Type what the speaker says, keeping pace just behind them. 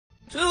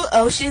Two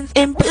oceans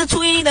in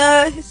between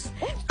us.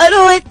 I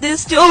don't like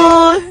this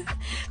door.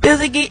 There's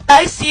a gate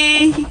I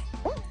see.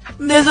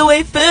 There's a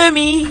way for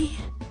me.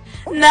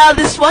 Now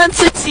this one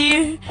sits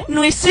here and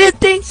wasted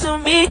things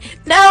on me.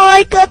 Now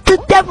I got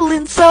the devil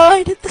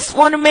inside. This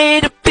one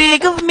made a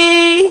pig of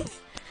me.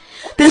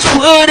 This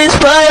wood is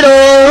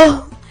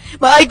vital.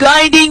 My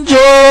grinding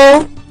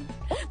jaw.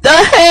 The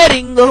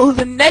heading of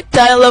the neck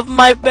tile of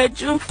my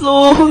bedroom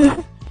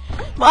floor.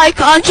 My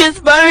conscience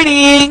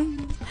burning.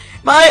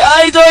 My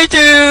eyes are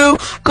too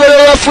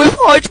cut off with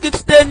hearts could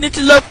stand it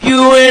to love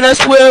you, and I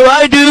swear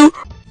I do.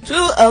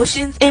 Two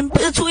oceans in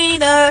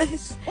between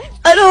us.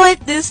 I don't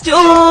like this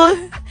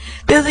door.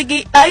 There's a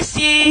gate I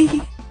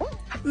see.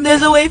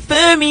 There's a way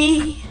for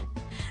me.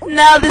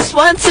 Now this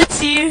one sits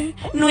here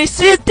and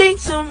wasted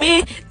things on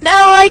me.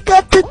 Now I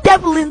got the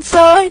devil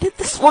inside.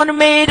 This one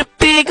made a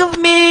pig of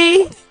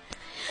me.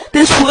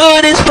 This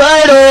wood is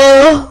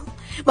vital.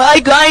 My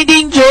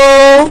grinding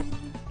jaw.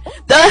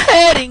 The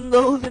heading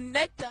of the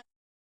necktie.